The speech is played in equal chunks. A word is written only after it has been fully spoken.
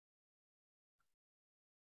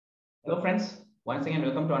Hello friends, once again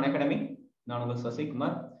welcome to Unacademy. நான் உங்கள் Sasikumar.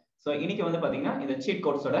 So இன்னைக்கு வந்து பாத்தீங்கன்னா இந்த cheat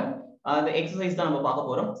codes ஓட அந்த exercise தான் நம்ம பார்க்க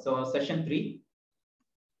போறோம். So session 3.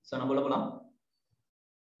 So நம்ம உள்ள போலாம்.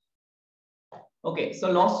 Okay, so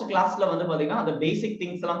last classல வந்து பாத்தீங்கன்னா அந்த basic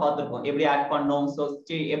things எல்லாம் பார்த்திருப்போம். எப்படி ஆட் பண்ணனும், so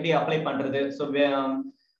எப்படி அப்ளை பண்றது, so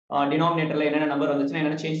denominatorல என்னென்ன நம்பர் வந்துச்சுனா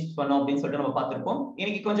என்னென்ன சேஞ்ச் பண்ணனும் அப்படினு சொல்லிட்டு நம்ம பார்த்திருப்போம்.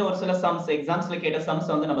 இன்னைக்கு கொஞ்சம் ஒரு சில sums examsல கேட்ட sums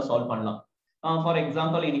வந்து நம்ம சால்வ் பண்ணலாம். For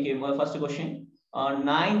example, இன்னைக்கு first question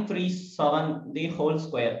 937 the whole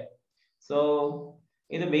square. So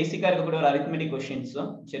இது பேசிக்கா இருக்கக்கூடிய ஒரு arithmetic questions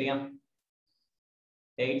சரியா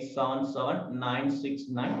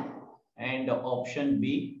 877969 and option B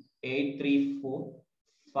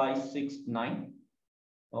 834569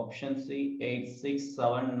 option C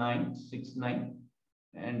 867969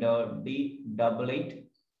 and D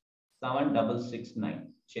 888769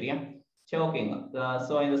 சரியா சரி ஓகேங்க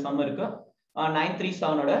சோ இந்த சம் இருக்கு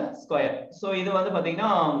 937 ஓட ஸ்கொயர் சோ இது வந்து பாத்தீங்கன்னா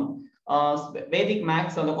வேதிக்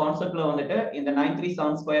மேக்ஸ் அந்த கான்செப்ட்ல வந்துட்டு இந்த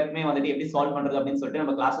 937 ஸ்கொயர்மே வந்துட்டு எப்படி சால்வ் பண்றது அப்படின்னு சொல்லிட்டு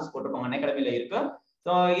நம்ம கிளாसेस போட்டுருக்கோம் Unacademyல இருக்கு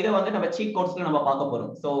சோ இத வந்து நம்ம சீட் கோட்ஸ்ல நம்ம பார்க்க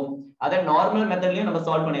போறோம் சோ அத நார்மல் மெத்தட்லயும் நம்ம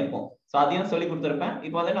சால்வ் பண்ணிருப்போம் சோ அதையும் சொல்லி கொடுத்திருப்பேன்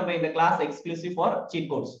இப்போ வந்து நம்ம இந்த class exclusive for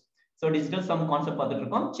seat quotes so digital some concept பார்த்துட்டு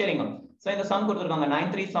இருக்கோம் சரிங்க சோ இந்த சம் கொடுத்திருக்காங்க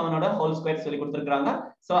 937 ஓட ஹோல் ஸ்கொயர் சொல்லி கொடுத்திருக்காங்க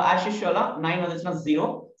சோ as usual 9 வந்துச்சுனா 0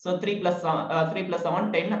 so 3 plus 7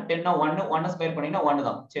 10 10 1 1 ஸ்கொயர் பண்ணீங்கன்னா 1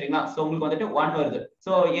 தான் சரிங்களா சோ உங்களுக்கு வந்துட்டு 1 வருது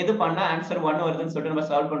சோ எது பண்ணா ஆன்சர் 1 வருதுன்னு சொல்லிட்டு நம்ம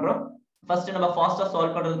சால்வ் பண்றோம் ஃபர்ஸ்ட் நம்ம ஃபாஸ்டா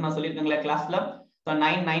சால்வ் பண்றதுக்கு நான் சொல்லிருக்கேன்ல கிளாஸ்ல சோ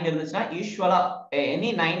 9 இருந்துச்சுனா யூசுவலா எனி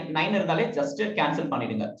 9 இருந்தாலே ஜஸ்ட் கேன்சல்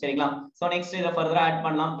பண்ணிடுங்க சரிங்களா சோ நெக்ஸ்ட் இத ஃபர்தரா ஆட்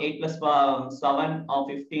பண்ணலாம் 8 + 7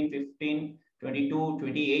 15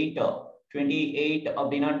 22 28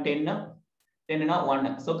 அப்படினா 10 னா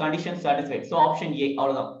 1 so condition satisfied so option A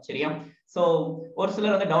அவ்வளவுதான் சரியா சோ ஒரு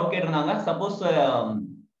சிலர் வந்து டவுட் கேட்டிருந்தாங்க சப்போஸ்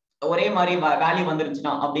ஒரே மாதிரி வேல்யூ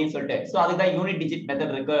வந்துருச்சுனா அப்படினு சொல்லிட்டு சோ அதுக்கு தான் யூனிட் டிஜிட்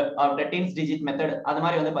மெத்தட் இருக்கு டென்ஸ் டிஜிட் மெத்தட் அது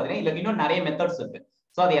மாதிரி வந்து பாத்தீங்கன்னா இல்ல இன்னும் நிறைய மெத்தட்ஸ் இருக்கு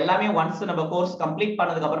சோ அது எல்லாமே ஒன்ஸ் நம்ம கோர்ஸ் கம்ப்ளீட்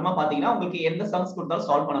பண்ணதுக்கு அப்புறமா பாத்தீங்கன்னா உங்களுக்கு எந்த சம்ஸ் கொடுத்தாலும்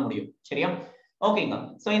சால்வ் பண்ண முடியும் சரியா ஓகேங்க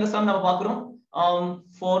சோ இந்த சம் நம்ம பார்க்கிறோம்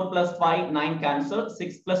 4 + 5 9 cancel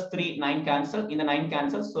 6 + 3 9 cancel இந்த 9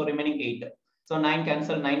 cancel so remaining 8 so 9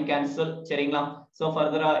 cancel சரிங்களா so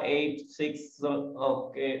further 8 6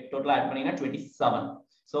 okay total add பண்ணீங்கன்னா 27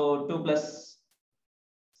 so 2 +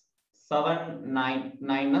 7 9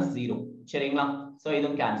 9 னா 0 சரிங்களா so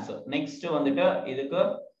இதுவும் cancel next வந்துட்டு இதுக்கு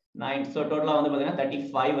 9 so டோட்டலா வந்து பாத்தீங்கன்னா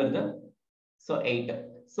 35 வருது so 8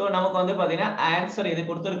 so நமக்கு வந்து பாத்தீங்கன்னா ஆன்சர் இது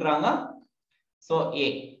கொடுத்திருக்காங்க so A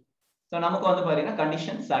so நமக்கு வந்து பாத்தீங்கன்னா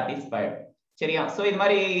கண்டிஷன் satisfied சரியா சோ இது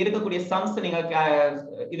மாதிரி இருக்கக்கூடிய சம்ஸ் நீங்க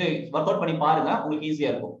இது வொர்க் அவுட் பண்ணி பாருங்க உங்களுக்கு ஈஸியா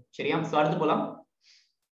இருக்கும் சரியா சோ அடுத்து போலாம்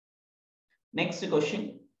next question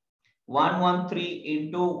 113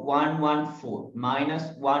 into 114 minus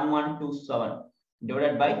 1127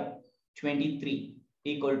 divided by 23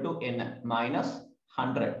 equal to n minus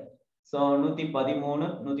 100 so 113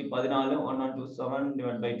 114 1127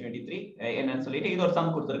 divided by 23 என்னன்னு சொல்லிட்டு இது ஒரு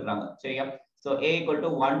சம் கொடுத்திருக்காங்க சரியா so A equal to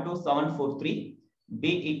 12743 B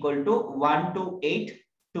equal to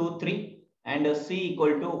 12823 and C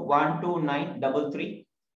equal to 12933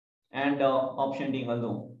 and option D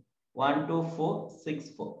வந்து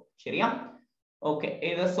 12464 சரியா ஓகே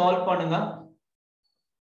இத சால்வ் பண்ணுங்க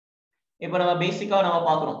இப்போ நம்ம பேசிக்கா நம்ம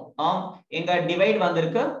பார்க்கறோம் எங்க டிவைட்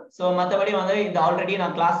வந்திருக்கு சோ மத்தபடி வந்து இந்த ஆல்ரெடி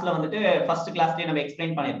நான் கிளாஸ்ல வந்துட்டு ஃபர்ஸ்ட் கிளாஸ்லயே நம்ம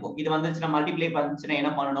எக்ஸ்பிளைன் பண்ணிருக்கோம் இது வந்துச்சுனா மல்டிப்ளை வந்துச்சுனா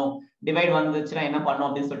என்ன பண்ணனும் டிவைட் வந்துச்சுனா என்ன பண்ணனும்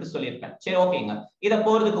அப்படி சொல்லிட்டு சொல்லிருக்கேன் சரி ஓகேங்க இத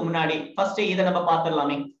போறதுக்கு முன்னாடி ஃபர்ஸ்ட் இத நம்ம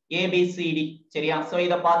பாத்துறலாமே ABCD சரியா சோ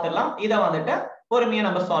இத பாத்துறலாம் இத வந்துட்டு பொறுமையா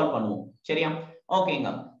நம்ம சால்வ் பண்ணுவோம் சரியா ஓகேங்க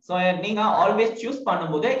சோ நீங்க ஆல்வேஸ் சூஸ்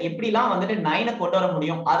பண்ணும்போது எப்படிலாம் வந்துட்டு 9 கொண்டு வர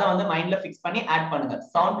முடியும் அத வந்து மைண்ட்ல ஃபிக்ஸ் பண்ணி ஆட் பண்ணுங்க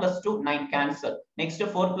 7 + 2 9 கேன்சல் நெக்ஸ்ட்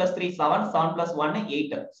 4 + 3 7 7 + 1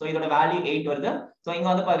 8 சோ இதோட வேல்யூ 8 வருது சோ இங்க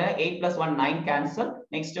வந்து பாருங்க 8 + 1 9 கேன்சல்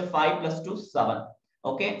நெக்ஸ்ட் 5 + 2 7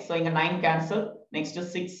 ஓகே சோ இங்க 9 கேன்சல் நெக்ஸ்ட்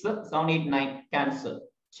 6 7 8 9 கேன்சல்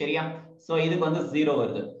சரியா சோ இதுக்கு வந்து 0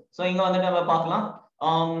 வருது சோ இங்க வந்து நம்ம பார்க்கலாம்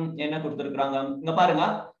என்ன கொடுத்திருக்காங்க இங்க பாருங்க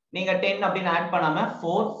நீங்க 10 அப்படினு ஆட் பண்ணாம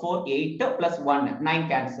 4 4 8 + 1 9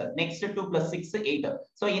 கேன்சல் நெக்ஸ்ட் 2 + 6 8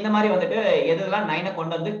 சோ இந்த மாதிரி வந்துட்டு எதெல்லாம் 9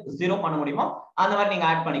 கொண்டு வந்து 0 பண்ண முடியுமோ அந்த மாதிரி நீங்க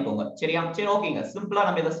ஆட் பண்ணிக்கோங்க சரியா சரி ஓகேங்க சிம்பிளா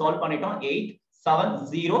நம்ம இத சால்வ் பண்ணிட்டோம்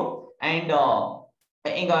 870 and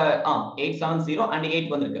இங்க 870 and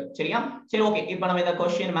 8 வந்திருக்கு சரியா சரி ஓகே இப்போ நம்ம இந்த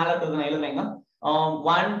क्वेश्चन மேல இருக்கிறது நான் எழுதுறேங்க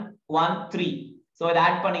 113 சோ இத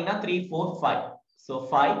ஆட் பண்ணீங்கன்னா 3 4 5 சோ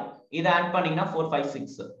 5 இத ஆட் பண்ணீங்கன்னா 4 5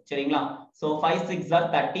 6 சரிங்களா சோ 5 6 are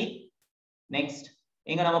 30 next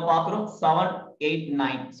இங்க நம்ம பார்க்கிறோம் 7 8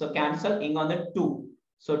 9 சோ கேன்சல் இங்க வந்து 2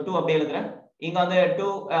 சோ 2 அப்படியே எழுதுறேன் இங்க வந்து 2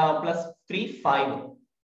 + 3 5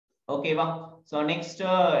 ஓகேவா so next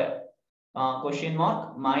question mark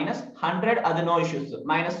minus 100 அது no issues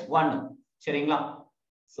minus 1 சரிங்களா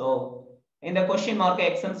so இந்த question mark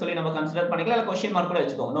x ன்னு சொல்லி நம்ம கன்சிடர் பண்ணிக்கலாம் இல்ல question mark கூட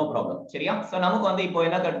வெச்சுக்கோங்க no problem சரியா so நமக்கு வந்து இப்போ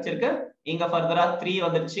என்ன கிடைச்சிருக்கு இங்க ஃபர்தரா 3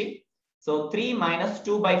 வந்துருச்சு so 3 minus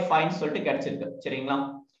 2 by 5 ன்னு சொல்லிட்டு கிடைச்சிருக்கு சரிங்களா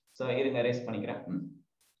so இருங்க erase பண்ணிக்கிறேன்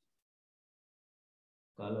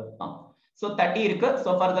so 30 இருக்கு so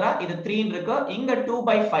ஃபர்தரா இது 3 இருக்கு இங்க 2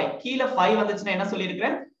 by 5 கீழ 5 வந்துச்சுனா என்ன சொல்லி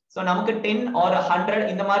இருக்கேன் so நமக்கு 10 or 100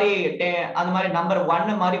 இந்த மாதிரி அந்த மாதிரி நம்பர்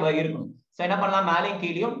 1 மாதிரி இருக்கும் so என்ன பண்ணலாம் மேலே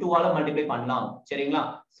கீழயும் 2 ஆல மல்டிப்ளை பண்ணலாம் சரிங்களா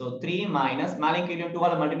so 3 minus மேலே கீழயும் 2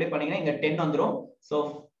 ஆல மல்டிப்ளை பண்ணீங்கன்னா இங்க 10 வந்துரும் so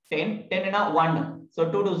 10 னா 1 so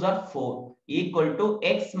 2 2s are 4 equal to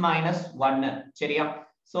x minus 1 சரியா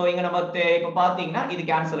so இங்க நம்ம இப்ப பாத்தீங்கன்னா இது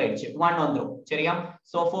கேன்சல் ஆயிடுச்சு 1 வந்துரும் சரியா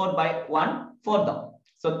so 4 by 1 4 தான்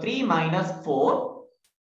so 3 minus 4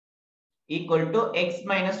 equal to x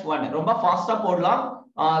minus 1 ரொம்ப ஃபாஸ்டா போடலாம்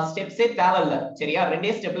ஸ்டெப்ஸே தேவையில்ல சரியா ரெண்டே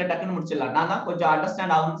ஸ்டெப்ல டக்குன்னு முடிச்சிடலாம் நான் தான் கொஞ்சம்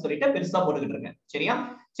அண்டர்ஸ்டாண்ட் ஆகும்னு சொல்லிட்டு பெருசா போட்டுக்கிட்டு இருக்கேன் சரியா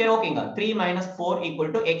சரி ஓகேங்க 3 minus 4 equal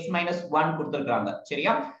to x minus 1 கொடுத்திருக்காங்க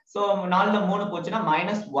சரியா சோ 4 ல 3 போச்சுனா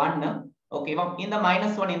 -1 ஓகேவா இந்த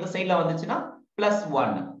 -1 இந்த சைடுல வந்துச்சுனா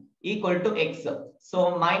 +1 equal to x so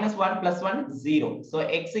 -1 + 1 0 so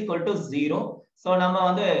x equal to 0 so நம்ம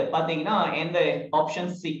வந்து பாத்தீங்கன்னா எந்த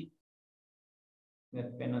ஆப்ஷன் C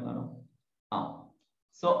என்ன காணோம்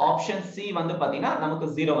so option C வந்து பாத்தீங்கன்னா நமக்கு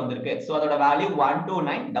 0 வந்திருக்கு so அதோட வேல்யூ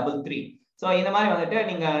 12933 so இந்த மாதிரி வந்துட்டு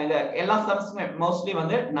நீங்க இந்த எல்லா சம்ஸ்மே மோஸ்ட்லி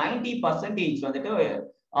வந்து 90% வந்துட்டு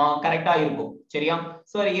கரெக்ட்டா இருக்கும் சரியா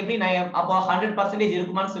சோ எப்படி அப்ப 100%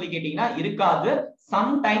 இருக்குமான்னு சொல்லி கேட்டீங்கன்னா இருக்காது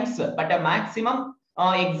sometimes பட் மேக்ஸிமம்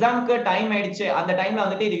எக்ஸாம்க்கு டைம் ஆயிடுச்சு அந்த டைம்ல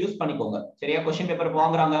வந்துட்டு இது யூஸ் பண்ணிக்கோங்க சரியா क्वेश्चन பேப்பர்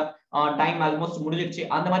வாங்குறாங்க டைம் ஆல்மோஸ்ட் முடிஞ்சிருச்சு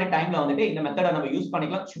அந்த மாதிரி டைம்ல வந்துட்டு இந்த மெத்தட நம்ம யூஸ்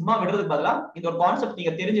பண்ணிக்கலாம் சும்மா விடுறதுக்கு பதிலா இந்த ஒரு கான்செப்ட்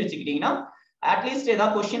நீங்க தெரிஞ்சு வச்சுக்கிட்டீங்கன்னா அட்லீஸ்ட்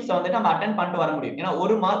ஏதாவது क्वेश्चंस வந்து நம்ம அட்டெண்ட் பண்ணிட்டு வர முடியும் ஏன்னா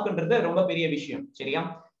ஒரு மார்க்ன்றது ரொம்ப பெரிய விஷயம் சரியா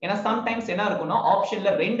ஏன்னா சம்டைம்ஸ் என்ன இருக்கும்னா ஆப்ஷன்ல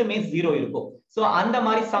ரெண்டுமே 0 இருக்கும் சோ அந்த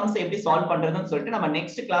மாதிரி சம்ஸ் எப்படி சால்வ் பண்றதுன்னு சொல்லிட்டு நம்ம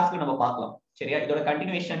நெக்ஸ்ட் கிளாஸ்ல நம்ம பார்க்கலாம் சரியா இதோட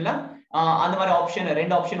கண்டினியூஷன்ல அந்த மாதிரி ஆப்ஷன்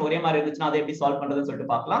ரெண்டு ஆப்ஷன் ஒரே மாதிரி இருந்துச்சுன்னா அதை எப்படி சால்வ் பண்றதுன்னு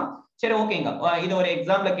சொல்லிட்டு பார்க்கலாம் சரி ஓகேங்க இது ஒரு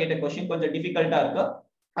எக்ஸாம்ல கேட்ட क्वेश्चन கொஞ்சம் டிஃபிகல்ட்டா இருக்கு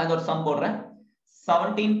அந்த ஒரு சம் போடுறேன்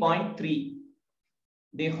 17.3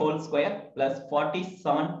 the whole square plus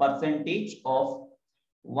 47% of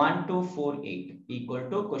 1248 equal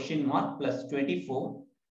to question mark plus 24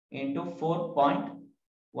 into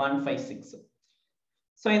 4.156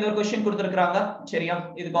 so இந்த ஒரு क्वेश्चन கொடுத்திருக்காங்க சரியா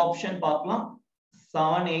இதுக்கு ஆப்ஷன் பார்க்கலாம்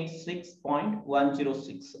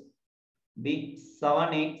 786.106 B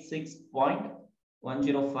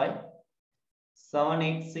 786.105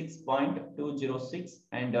 786.206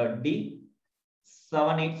 and D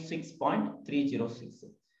 786.306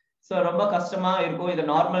 சோ ரொம்ப கஷ்டமா இருக்கும் இத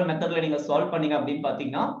நார்மல் மெத்தட்ல நீங்க சால்வ் பண்ணீங்க அப்படினு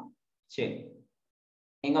பாத்தீங்கன்னா சரி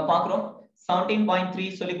நீங்க பாக்குறோம் 17.3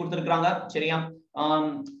 சொல்லி கொடுத்திருக்காங்க சரியா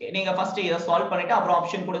நீங்க ஃபர்ஸ்ட் இத சால்வ் பண்ணிட்டு அப்புறம்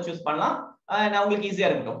ஆப்ஷன் கூட चूஸ் பண்ணலாம் நான் உங்களுக்கு ஈஸியா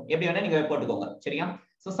இருக்கும் எப்படி வேணா நீங்க போட்டுக்கோங்க சரியா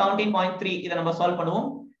சோ 17.3 இத நம்ம சால்வ் பண்ணுவோம்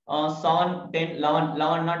 7 10 11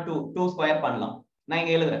 11 னா 2 ஸ்கொயர் பண்ணலாம் நான்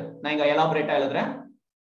இங்க எழுதுறேன் நான் இங்க எலாபரேட்டா எழுதுறேன்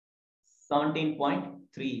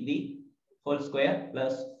 17.3 the whole square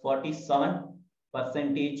plus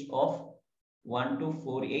 47% of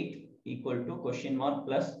 1248 equal to question mark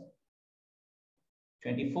plus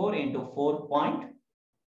 24 into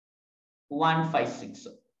 4.156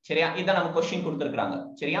 சரியா இத நம்ம क्वेश्चन கொடுத்திருக்காங்க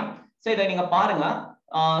சரியா சோ இத நீங்க பாருங்க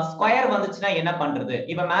ஸ்கொயர் வந்துச்சுனா என்ன பண்றது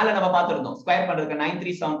இப்ப மேல நம்ம பாத்துறோம் ஸ்கொயர் பண்றதுக்கு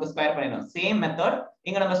 937 க்கு ஸ்கொயர் பண்ணிடணும் சேம் மெத்தட்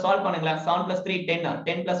இங்க நம்ம சால்வ் பண்ணுங்களா 7 + 3 10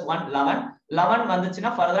 10 + 1 11 11 வந்துச்சுனா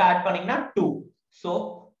ஃபர்தரா ஆட் பண்ணீங்கன்னா 2 so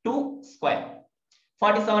 2 ஸ்கொயர்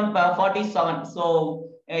 47 so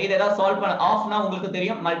இத ஏதாவது சால்வ் பண்ண ஆஃப்னா உங்களுக்கு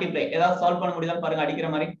தெரியும் மல்டிப்ளை ஏதாவது சால்வ் பண்ண முடியுதான்னு பாருங்க அடிக்கிற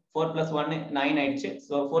மாதிரி 4 + 1 9 ஆயிடுச்சு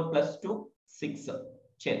so 4 + 2 6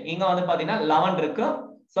 சரி இங்க வந்து பாத்தீங்கன்னா 11 இருக்கு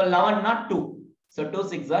so 11 னா 2 so 2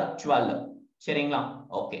 6 are 12 சரிங்களா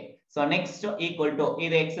okay so next equal to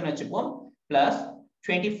இது x ன்னு வெச்சுப்போம் plus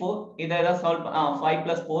 24 இத ஏதாவது சால்வ் 5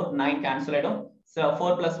 + 4 9 கேன்சல் ஆயிடும் so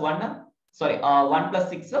 4 + 1 sorry 1 +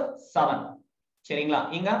 6 7 சரிங்களா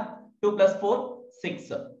இங்க 2 + 4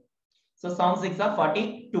 6 so 7 6 are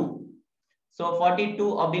 42 so 42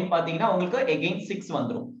 அப்படினு பாத்தீங்கன்னா உங்களுக்கு again 6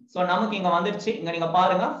 வந்துரும் so நமக்கு இங்க வந்துருச்சு இங்க நீங்க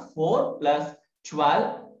பாருங்க 4 +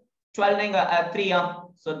 12 நீங்க 3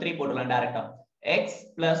 so 3 போடலாம் டைரக்டா x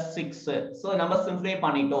plus 6 so நம்ம simplify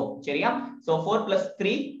பண்ணிட்டோம் சரியா so 4 plus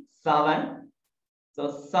 3 7 so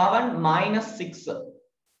 7 minus 6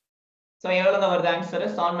 so எவ்வளவு வருது answer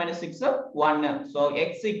 7 minus 6 1 so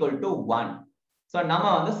x equal to 1 so நம்ம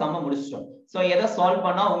வந்து சம்ம முடிச்சிட்டோம் so எதை சால்வ்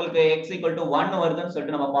பண்ணா உங்களுக்கு x equal to 1 வருதுன்னு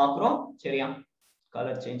சொல்லிட்டு நம்ம பார்க்கிறோம் சரியா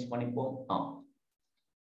கலர் சேஞ்ச் பண்ணிப்போம்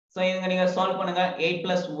so இங்க நீங்க சால்வ் பண்ணுங்க 8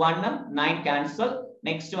 plus 1 9 cancel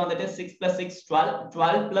next வந்துட்டு 6 plus 6 12,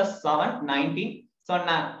 12 plus 7 19. So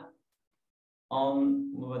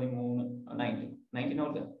 19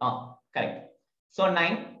 வருது. correct. So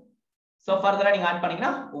 9. So further நீங்க ஆட்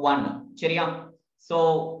பண்ணீங்கன்னா 1. சரியா? So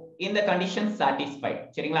இந்த condition satisfied.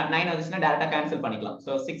 சரிங்களா? 9 வந்துச்சுன்னா டைரக்டா கேன்சல் பண்ணிக்கலாம்.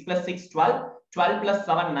 So 6 plus 6 12, 12 plus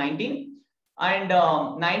 7 19 and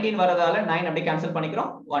 19 வரதால 9 அப்படியே கேன்சல்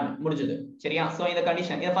பண்ணிக்கிறோம். 1 முடிஞ்சது. சரியா? So இந்த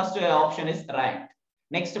condition இந்த first option is right.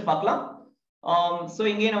 next பார்க்கலாம். So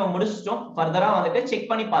இங்கே நம்ம முடிச்சிட்டோம். ஃபர்தரா வந்துட்டு செக்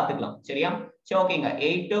பண்ணி பார்த்துக்கலாம். சரியா? சரி ஓகேங்க.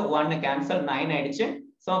 8 1 கேன்சல் 9 ஆயிடுச்சு.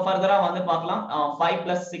 So ஃபர்தரா வந்து பார்க்கலாம். 5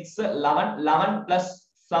 plus 6 11, 11 plus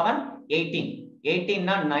 7 18. 18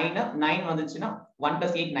 னா 9, 9 வந்துச்சுன்னா 1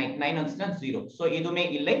 plus 8 9, 9 வந்துச்சுன்னா 0. So இதுமே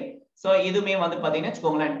இல்லை. So இதுமே வந்து பாத்தீங்கன்னா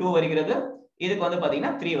வெச்சுக்கோங்களேன் 2 வருகிறது. இதுக்கு வந்து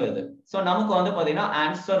பாத்தீங்கன்னா 3 வருது. So நமக்கு வந்து பாத்தீங்கன்னா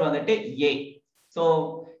ஆன்சர் வந்துட்டு A. So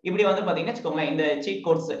இப்படி வந்து பாத்தீங்கன்னா வெச்சுக்கோங்களேன் இந்த சீட்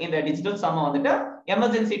கோட்ஸ் இந்த டிஜிட்டல் சம்ம வந்துட்டு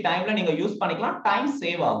எமர்ஜென்சி டைம்ல நீங்க யூஸ் பண்ணிக்கலாம். டைம்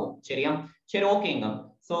சேவ் ஆகும். சரியா? சரி ஓகேங்க.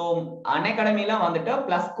 So Unacademyல வந்துட்டு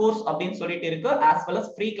பிளஸ் கோர்ஸ் அப்படின்னு சொல்லிட்டு இருக்கு as well as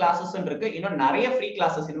free classes இருக்கு. இன்னும் நிறைய free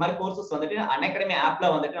classes இந்த மாதிரி கோர்சஸ் வந்துட்டு Unacademy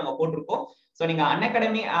ஆப்ல வந்துட்டு நாங்க போட்டுருக்கோம். சோ நீங்க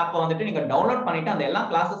Unacademy ஆப் வந்துட்டு நீங்க டவுன்லோட் பண்ணிட்டு அந்த எல்லா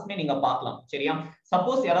கிளாसेसமே நீங்க பார்க்கலாம். சரியா?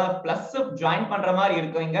 சப்போஸ் யாராவது பிளஸ் ஜாயின் பண்ற மாதிரி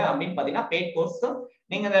இருக்கீங்க அப்படின்னு பாத்தீங்கன்னா பெய்ட் கோர்ஸ்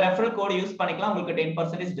நீங்க இந்த ரெஃபரல் கோட் யூஸ் பண்ணிக்கலாம். உங்களுக்கு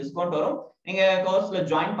 10% டிஸ்கவுண்ட் வரும். நீங்க கோர்ஸ்ல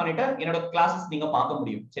ஜாயின் பண்ணிட்டு என்னோட கிளாसेस நீங்க பார்க்க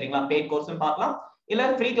முடியும். சரிங்களா? பெய்ட் கோர்ஸும் பார்க்கலாம் இல்ல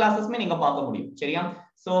ஃப்ரீ கிளாसेसமே நீங்க பார்க்க முடியும். சரியா?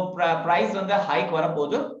 சோ பிரைஸ் வந்து ஹைக் வர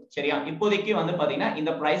போகுது. சரியா? இப்போதைக்கு வந்து பாத்தீங்கன்னா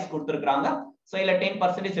இந்த பிரைஸ் கொடுத்திருக்காங்க. சோ இல்ல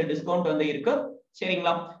 10% டிஸ்கவுண்ட் வந்து இருக்கு.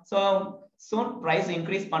 சரிங்களா? சோ soon price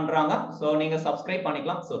increase பண்றாங்க. சோ நீங்க subscribe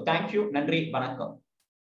பண்ணிக்கலாம். So thank you. நன்றி வணக்கம்.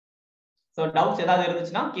 சோ டவுட்ஸ் ஏதாவது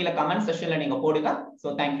இருந்துச்சுன்னா கீழ கமெண்ட் செக்ஷன்ல நீங்க போடுங்க. So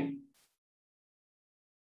thank you.